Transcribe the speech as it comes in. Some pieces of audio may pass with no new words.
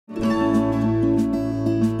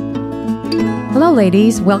Hello,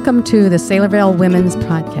 ladies. Welcome to the Saylorville Women's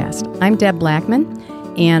Podcast. I'm Deb Blackman,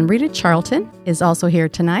 and Rita Charlton is also here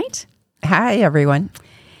tonight. Hi, everyone.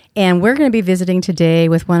 And we're going to be visiting today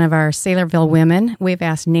with one of our Saylorville women. We've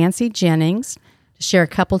asked Nancy Jennings to share a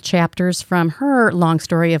couple chapters from her long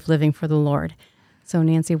story of living for the Lord. So,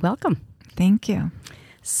 Nancy, welcome. Thank you.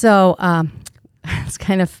 So, it's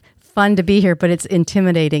kind of fun to be here, but it's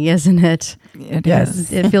intimidating, isn't it? It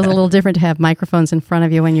is. It feels a little different to have microphones in front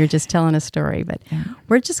of you when you're just telling a story. But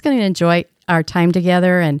we're just going to enjoy our time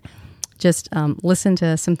together and just listen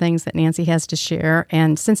to some things that Nancy has to share.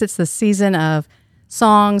 And since it's the season of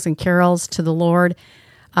songs and carols to the Lord,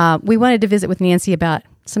 we wanted to visit with Nancy about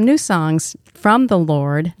some new songs from the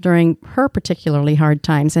Lord during her particularly hard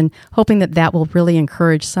times, and hoping that that will really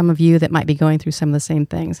encourage some of you that might be going through some of the same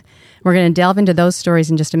things. We're going to delve into those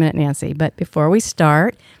stories in just a minute, Nancy. But before we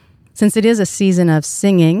start, since it is a season of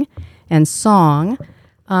singing and song,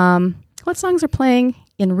 what songs are playing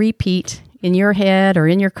in repeat in your head or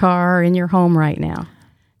in your car or in your home right now?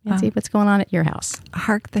 Nancy, what's going on at your house?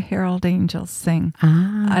 Hark the Herald Angels Sing.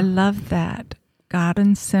 Ah. I love that. God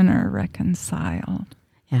and sinner reconciled.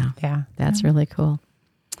 Yeah, that's really cool.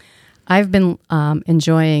 I've been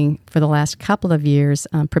enjoying for the last couple of years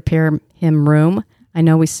Prepare Him Room. I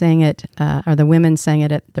know we sang it, or the women sang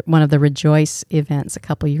it at one of the Rejoice events a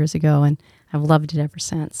couple years ago, and I've loved it ever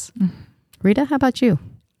since. Mm-hmm. Rita, how about you?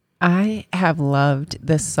 I have loved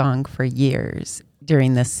this song for years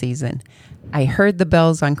during this season. I heard the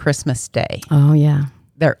bells on Christmas Day. Oh, yeah.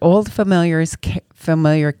 Their old familiar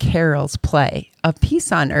carols play, of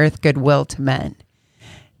peace on earth, goodwill to men.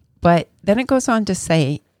 But then it goes on to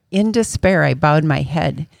say, in despair I bowed my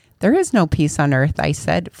head. There is no peace on earth, I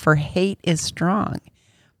said, for hate is strong.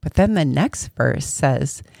 But then the next verse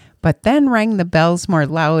says, but then rang the bells more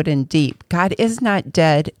loud and deep. God is not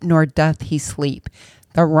dead, nor doth he sleep.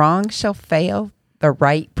 The wrong shall fail, the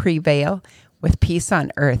right prevail, with peace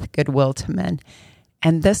on earth, goodwill to men.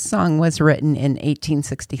 And this song was written in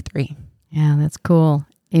 1863. Yeah, that's cool.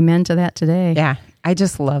 Amen to that today. Yeah, I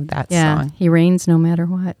just love that song. He reigns no matter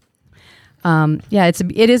what.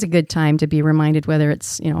 It is a good time to be reminded, whether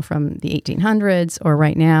it's from the 1800s or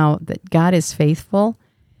right now, that God is faithful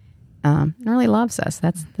and really loves us.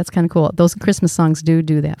 That's kind of cool. Those Christmas songs do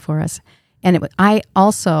that for us. And I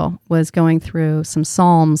also was going through some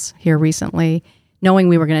Psalms here recently, knowing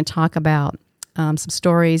we were going to talk about some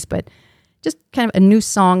stories, but just kind of a new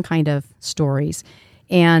song kind of stories.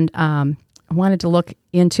 And I wanted to look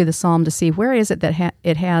into the psalm to see where is it that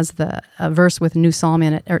it has the verse with new psalm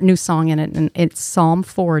in it, or new song in it, and it's Psalm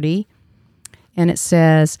 40, and it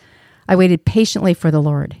says, I waited patiently for the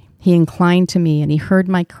Lord. He inclined to me, and he heard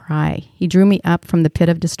my cry. He drew me up from the pit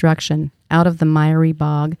of destruction, out of the miry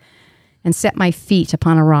bog, and set my feet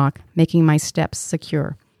upon a rock, making my steps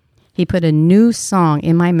secure. He put a new song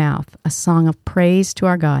in my mouth, a song of praise to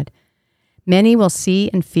our God. Many will see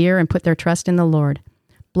and fear and put their trust in the Lord.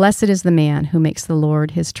 Blessed is the man who makes the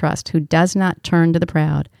Lord his trust, who does not turn to the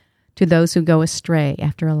proud, to those who go astray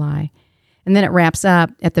after a lie. And then it wraps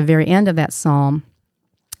up at the very end of that psalm,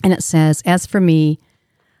 and it says, as for me,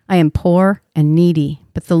 I am poor and needy,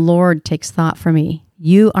 but the Lord takes thought for me.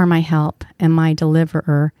 You are my help and my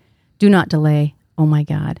deliverer. Do not delay, oh my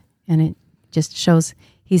God. And it just shows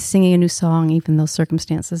he's singing a new song, even though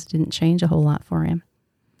circumstances didn't change a whole lot for him.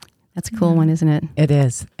 That's a cool one, isn't it? It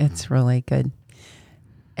is. It's really good.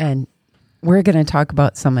 And we're going to talk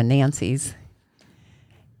about some of Nancy's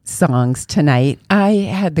songs tonight. I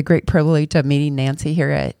had the great privilege of meeting Nancy here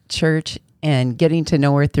at church and getting to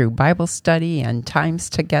know her through Bible study and times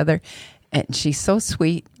together. And she's so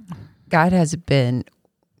sweet. God has been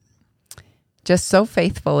just so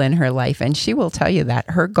faithful in her life. And she will tell you that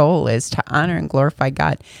her goal is to honor and glorify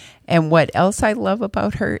God. And what else I love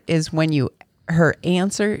about her is her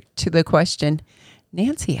answer to the question,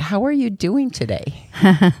 Nancy, how are you doing today?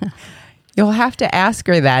 You'll have to ask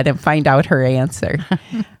her that and find out her answer.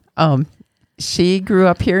 She grew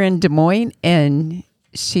up here in Des Moines, and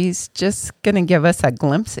she's just going to give us a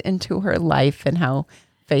glimpse into her life and how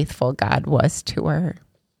faithful God was to her.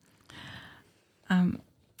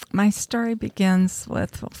 My story begins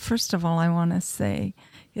with, well, first of all, I want to say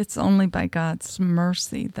it's only by God's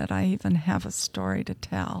mercy that I even have a story to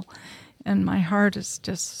tell. And my heart is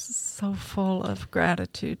just so full of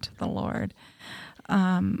gratitude to the Lord.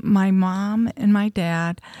 My mom and my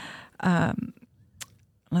dad, my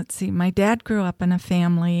dad grew up in a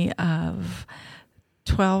family of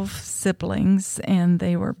 12 siblings, and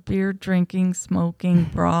they were beer drinking, smoking,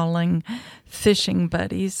 brawling, fishing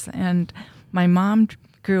buddies. And my mom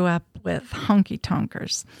grew up with honky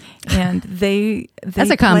tonkers, and they that's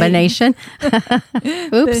a combination.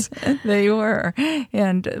 Oops, they were,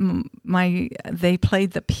 and they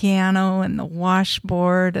played the piano and the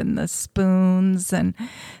washboard and the spoons and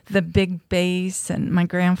the big bass, and my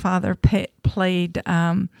grandfather played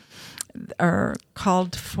or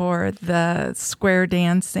called for the square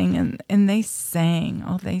dancing, and they sang.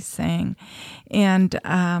 Oh, they sang, and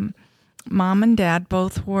Mom and Dad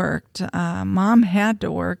both worked. Mom had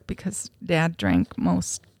to work because Dad drank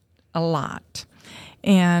a lot.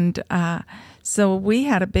 And so we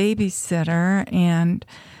had a babysitter, and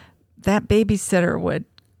that babysitter would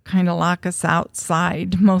kind of lock us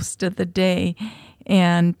outside most of the day.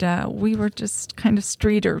 And we were just kind of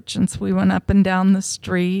street urchins. We went up and down the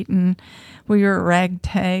street, and we were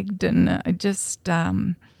ragtagged, and just...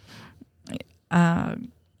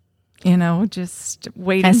 just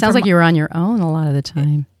waiting. It sounds like you were on your own a lot of the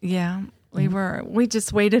time. Yeah, we were. We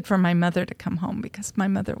just waited for my mother to come home because my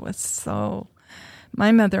mother was the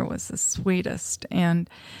sweetest, and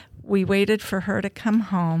we waited for her to come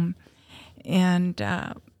home. And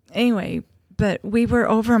anyway, but we were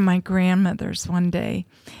over at my grandmother's one day,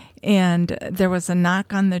 and there was a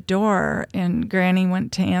knock on the door, and Granny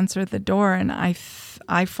went to answer the door, and I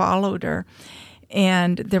followed her.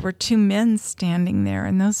 And there were two men standing there,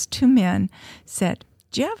 and those two men said,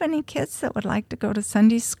 "Do you have any kids that would like to go to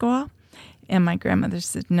Sunday school?" And my grandmother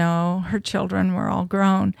said no, her children were all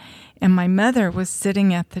grown. And my mother was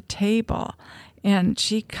sitting at the table, and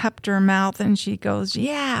she cupped her mouth, and she goes,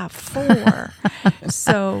 "Yeah, 4."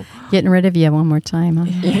 So getting rid of you one more time, huh?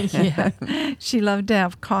 Yeah. She loved to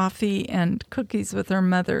have coffee and cookies with her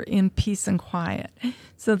mother in peace and quiet.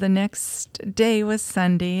 So the next day was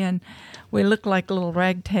Sunday, and we looked like little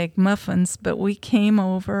ragtag muffins, but we came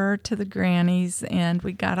over to the Grannies, and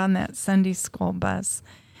we got on that Sunday school bus.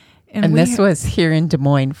 And this was here in Des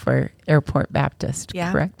Moines for Airport Baptist,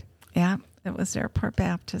 correct? Yeah, it was Airport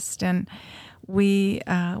Baptist. And we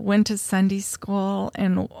went to Sunday school,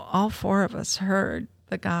 and all 4 of us heard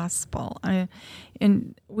the gospel.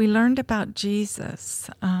 And we learned about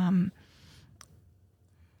Jesus.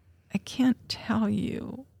 I can't tell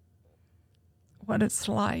you what it's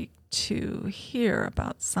like to hear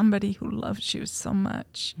about somebody who loves you so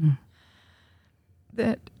much.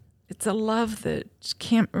 That it's a love that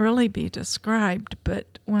can't really be described,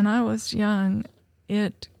 but when I was young,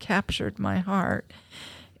 it captured my heart.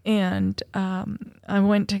 And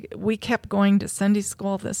we kept going to Sunday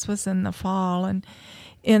school. This was in the fall, and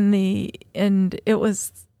it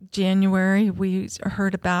was January. We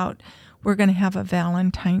heard about we're going to have a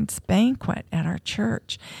Valentine's banquet at our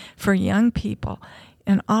church for young people.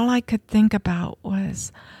 And all I could think about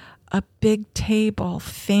was a big table,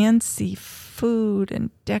 fancy food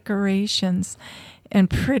and decorations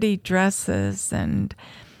and pretty dresses. And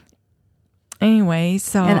anyway,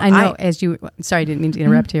 so... And I know sorry, I didn't mean to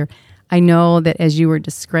interrupt here. I know that as you were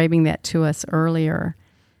describing that to us earlier,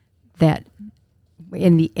 that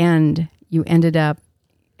in the end, you ended up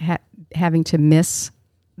having to miss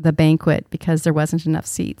the banquet because there wasn't enough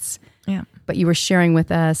seats. Yeah. But you were sharing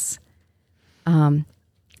with us,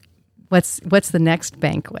 what's the next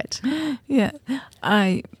banquet? Yeah,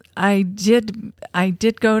 I did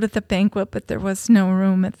go to the banquet, but there was no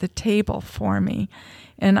room at the table for me,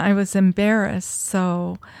 and I was embarrassed.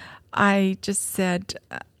 So I just said,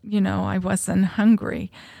 I wasn't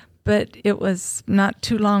hungry. But it was not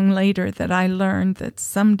too long later that I learned that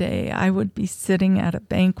someday I would be sitting at a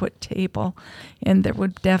banquet table, and there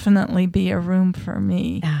would definitely be a room for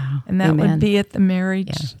me. Oh, and that amen. would be at the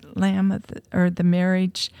marriage the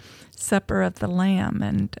marriage supper of the Lamb.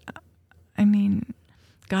 And I mean,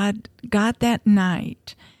 God that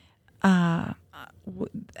night, even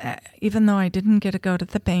though I didn't get to go to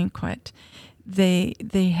the banquet, they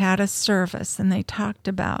had a service, and they talked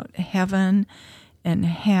about heaven and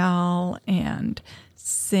hell and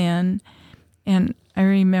sin. And I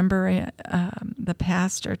remember the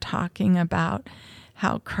pastor talking about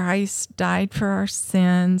how Christ died for our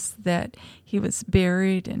sins, that he was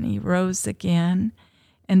buried and he rose again,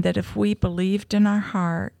 and that if we believed in our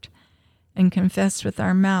heart and confessed with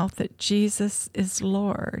our mouth that Jesus is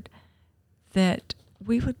Lord, that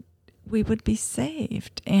we would be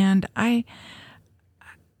saved. And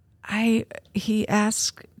he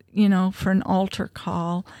asked, for an altar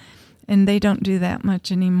call, and they don't do that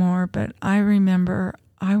much anymore. But I remember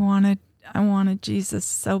I wanted Jesus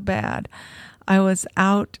so bad. I was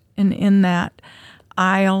out and in that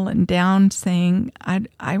aisle and down saying,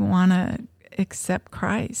 I want to accept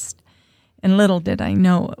Christ. And little did I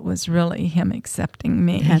know it was really him accepting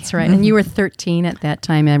me. That's right. And you were 13 at that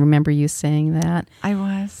time. I remember you saying that. I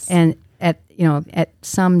was. And at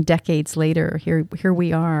some decades later, here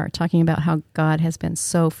we are talking about how God has been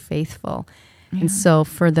so faithful. Yeah. And so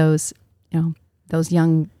for those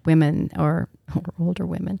young women or older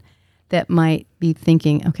women that might be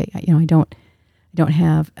thinking, okay, I don't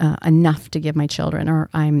have enough to give my children, or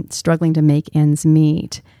I'm struggling to make ends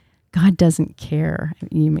meet. God doesn't care.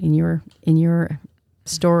 In your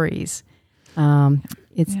stories,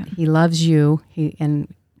 He loves you.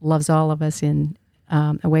 And loves all of us in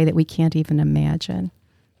a way that we can't even imagine.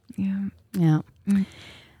 Yeah. Yeah.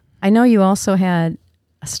 I know you also had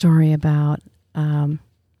a story about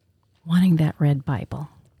wanting that red Bible.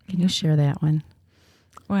 Can you share that one?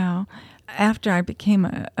 Well, after I became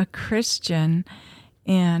a Christian,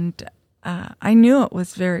 and I knew it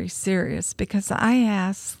was very serious, because I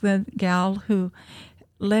asked the gal who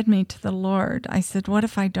led me to the Lord, I said, what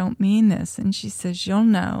if I don't mean this? And she says, you'll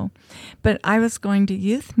know. But I was going to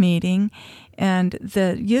youth meeting, and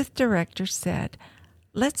the youth director said,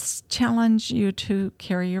 let's challenge you to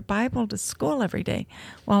carry your Bible to school every day.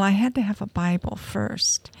 Well, I had to have a Bible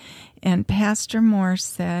first. And Pastor Moore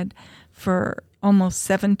said for almost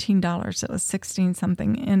 $17, it was 16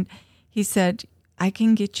 something, and he said, I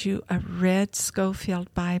can get you a red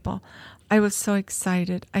Schofield Bible. I was so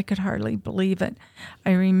excited. I could hardly believe it.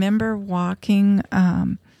 I remember walking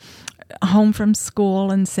home from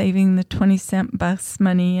school and saving the 20-cent bus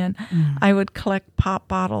money, and I would collect pop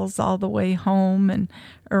bottles all the way home and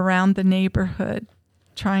around the neighborhood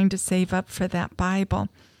trying to save up for that Bible.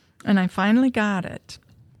 And I finally got it.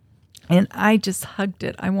 And I just hugged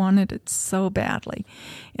it. I wanted it so badly.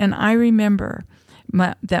 And I remember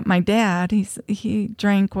that my dad, he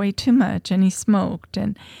drank way too much and he smoked.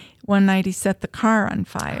 And one night he set the car on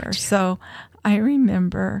fire. So I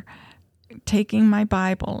remember taking my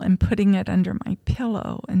Bible and putting it under my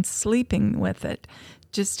pillow and sleeping with it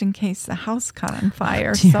just in case the house caught on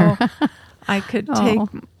fire. So I could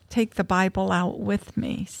take the Bible out with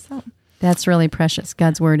me. So that's really precious.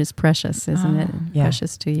 God's word is precious, isn't it? Yeah.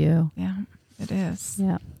 Precious to you. Yeah, it is.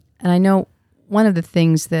 Yeah. And I know one of the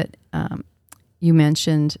things that you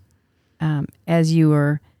mentioned as you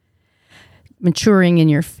were maturing in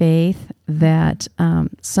your faith, that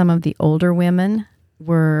some of the older women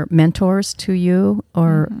were mentors to you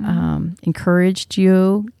or encouraged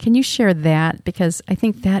you. Can you share that? Because I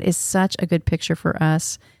think that is such a good picture for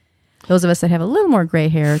us, those of us that have a little more gray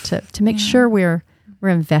hair, to make sure we're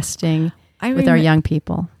investing with our young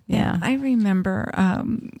people. Yeah, I remember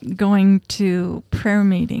going to prayer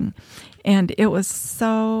meeting, and it was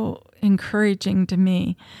so encouraging to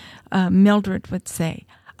me. Mildred would say,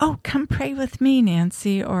 oh, come pray with me,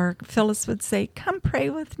 Nancy. Or Phyllis would say, come pray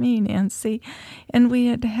with me, Nancy. And we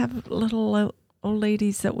had to have little old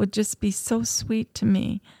ladies that would just be so sweet to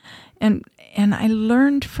me. And I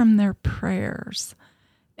learned from their prayers.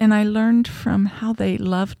 And I learned from how they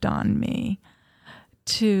loved on me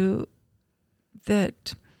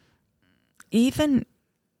that even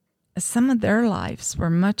some of their lives were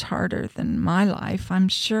much harder than my life, I'm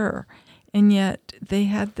sure. And yet they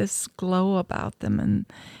had this glow about them,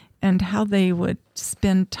 and how they would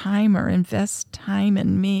spend time or invest time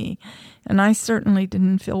in me. And I certainly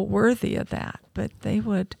didn't feel worthy of that, but they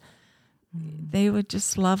would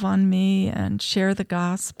just love on me and share the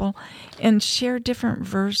gospel and share different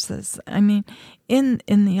verses. I mean, in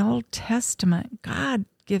the Old Testament, God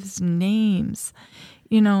gives names,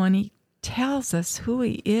 and he tells us who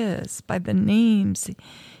he is by the names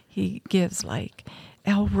he gives, like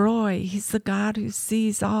El Roy, he's the God who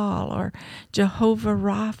sees all, or Jehovah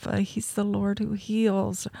Rapha, he's the Lord who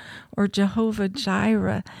heals, or Jehovah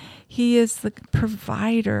Jireh, he is the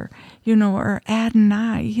provider, or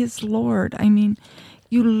Adonai, his Lord. I mean,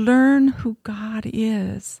 you learn who God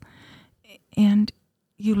is, and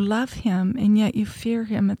you love him, and yet you fear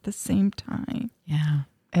him at the same time. Yeah.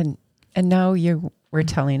 And now you were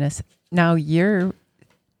telling us, now you're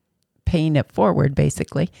paying it forward,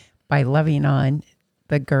 basically, by loving on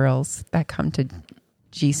the girls that come to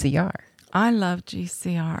GCR. I love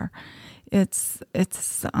GCR. It's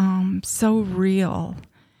so real,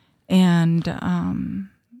 and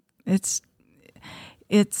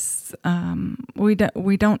we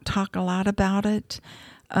don't talk a lot about it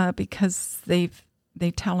because they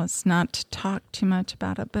tell us not to talk too much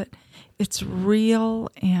about it, but it's real,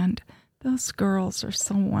 and those girls are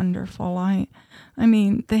so wonderful. I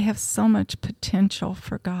mean, they have so much potential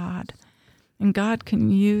for God. And God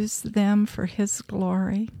can use them for his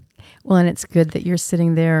glory. Well, and it's good that you're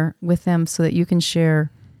sitting there with them so that you can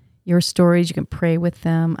share your stories. You can pray with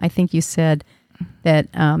them. I think you said that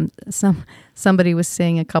somebody was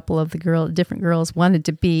saying a couple of the different girls wanted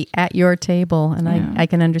to be at your table, and I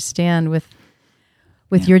can understand with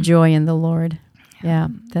with your joy in the Lord. Yeah,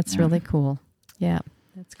 that's really cool. Yeah,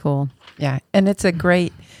 that's cool. Yeah, and it's a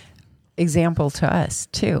great example to us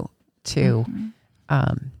too, to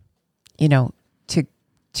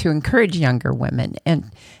to encourage younger women and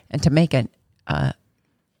to make a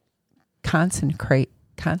concentrated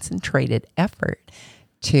effort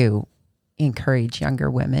to encourage younger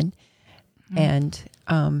women, and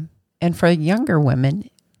for younger women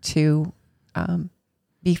to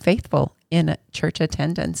be faithful in a church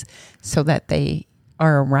attendance so that they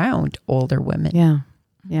are around older women.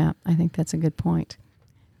 Yeah, I think that's a good point.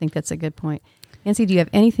 Nancy, do you have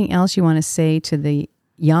anything else you want to say to the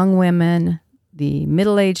young women, the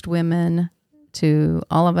middle-aged women, to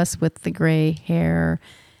all of us with the gray hair?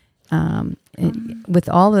 With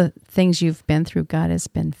all the things you've been through, God has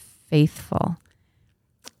been faithful.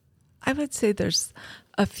 I would say there's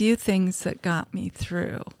a few things that got me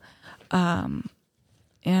through.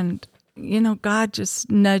 And, God just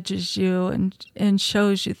nudges you and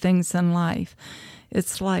shows you things in life.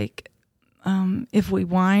 It's like if we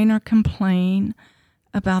whine or complain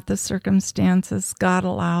about the circumstances God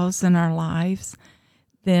allows in our lives,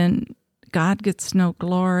 then God gets no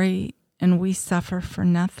glory and we suffer for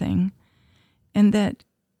nothing. And that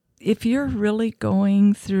if you're really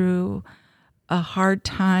going through a hard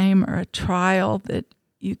time or a trial that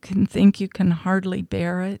you can think you can hardly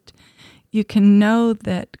bear it, you can know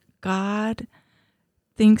that God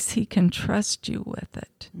thinks he can trust you with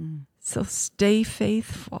it. So stay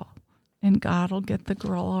faithful and God will get the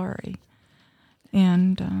glory.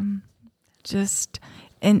 And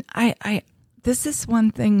I this is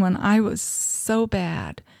one thing, when I was so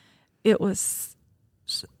bad, the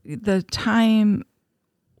time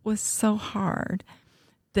was so hard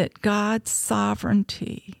that God's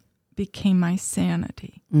sovereignty became my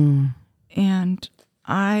sanity. And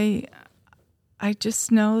I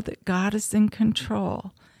just know that God is in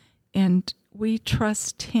control, and we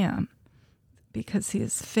trust him because he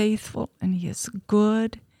is faithful and he is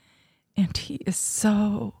good and he is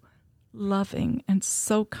so loving and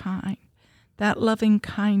so kind. That loving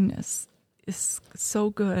kindness is so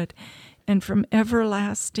good. And from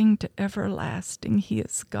everlasting to everlasting, he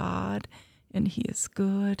is God and he is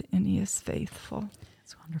good and he is faithful.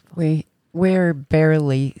 It's wonderful. We're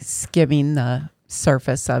barely skimming the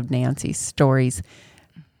surface of Nancy's stories.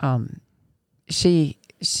 She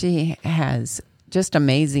has just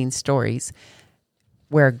amazing stories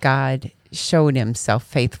where God showed himself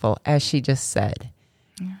faithful, as she just said.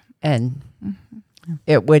 Yeah. And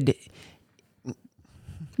it would...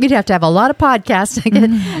 You'd have to have a lot of podcasts to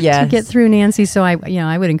get through Nancy. So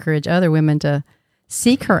I would encourage other women to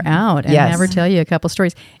seek her out and have her tell you a couple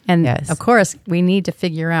stories. And of course, we need to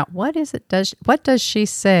figure out what does she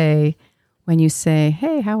say when you say,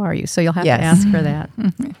 "Hey, how are you?" So you'll have to ask her that.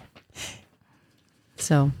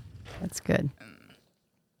 So that's good.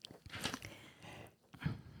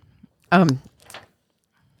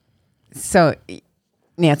 So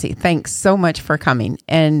Nancy, thanks so much for coming.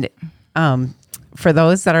 And for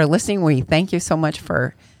those that are listening, we thank you so much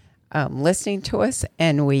for listening to us,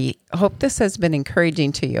 and we hope this has been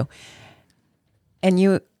encouraging to you.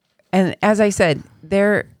 And as I said,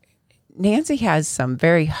 Nancy has some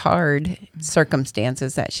very hard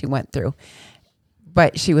circumstances that she went through,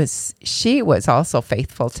 but she was also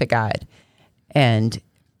faithful to God and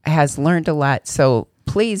has learned a lot. So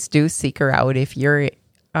please do seek her out if you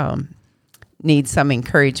need some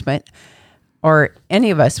encouragement, or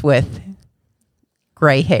any of us with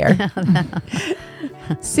gray hair.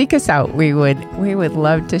 Seek us out. We would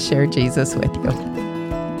love to share Jesus with you.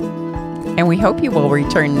 And we hope you will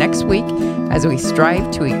return next week as we strive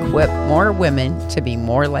to equip more women to be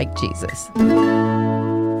more like Jesus.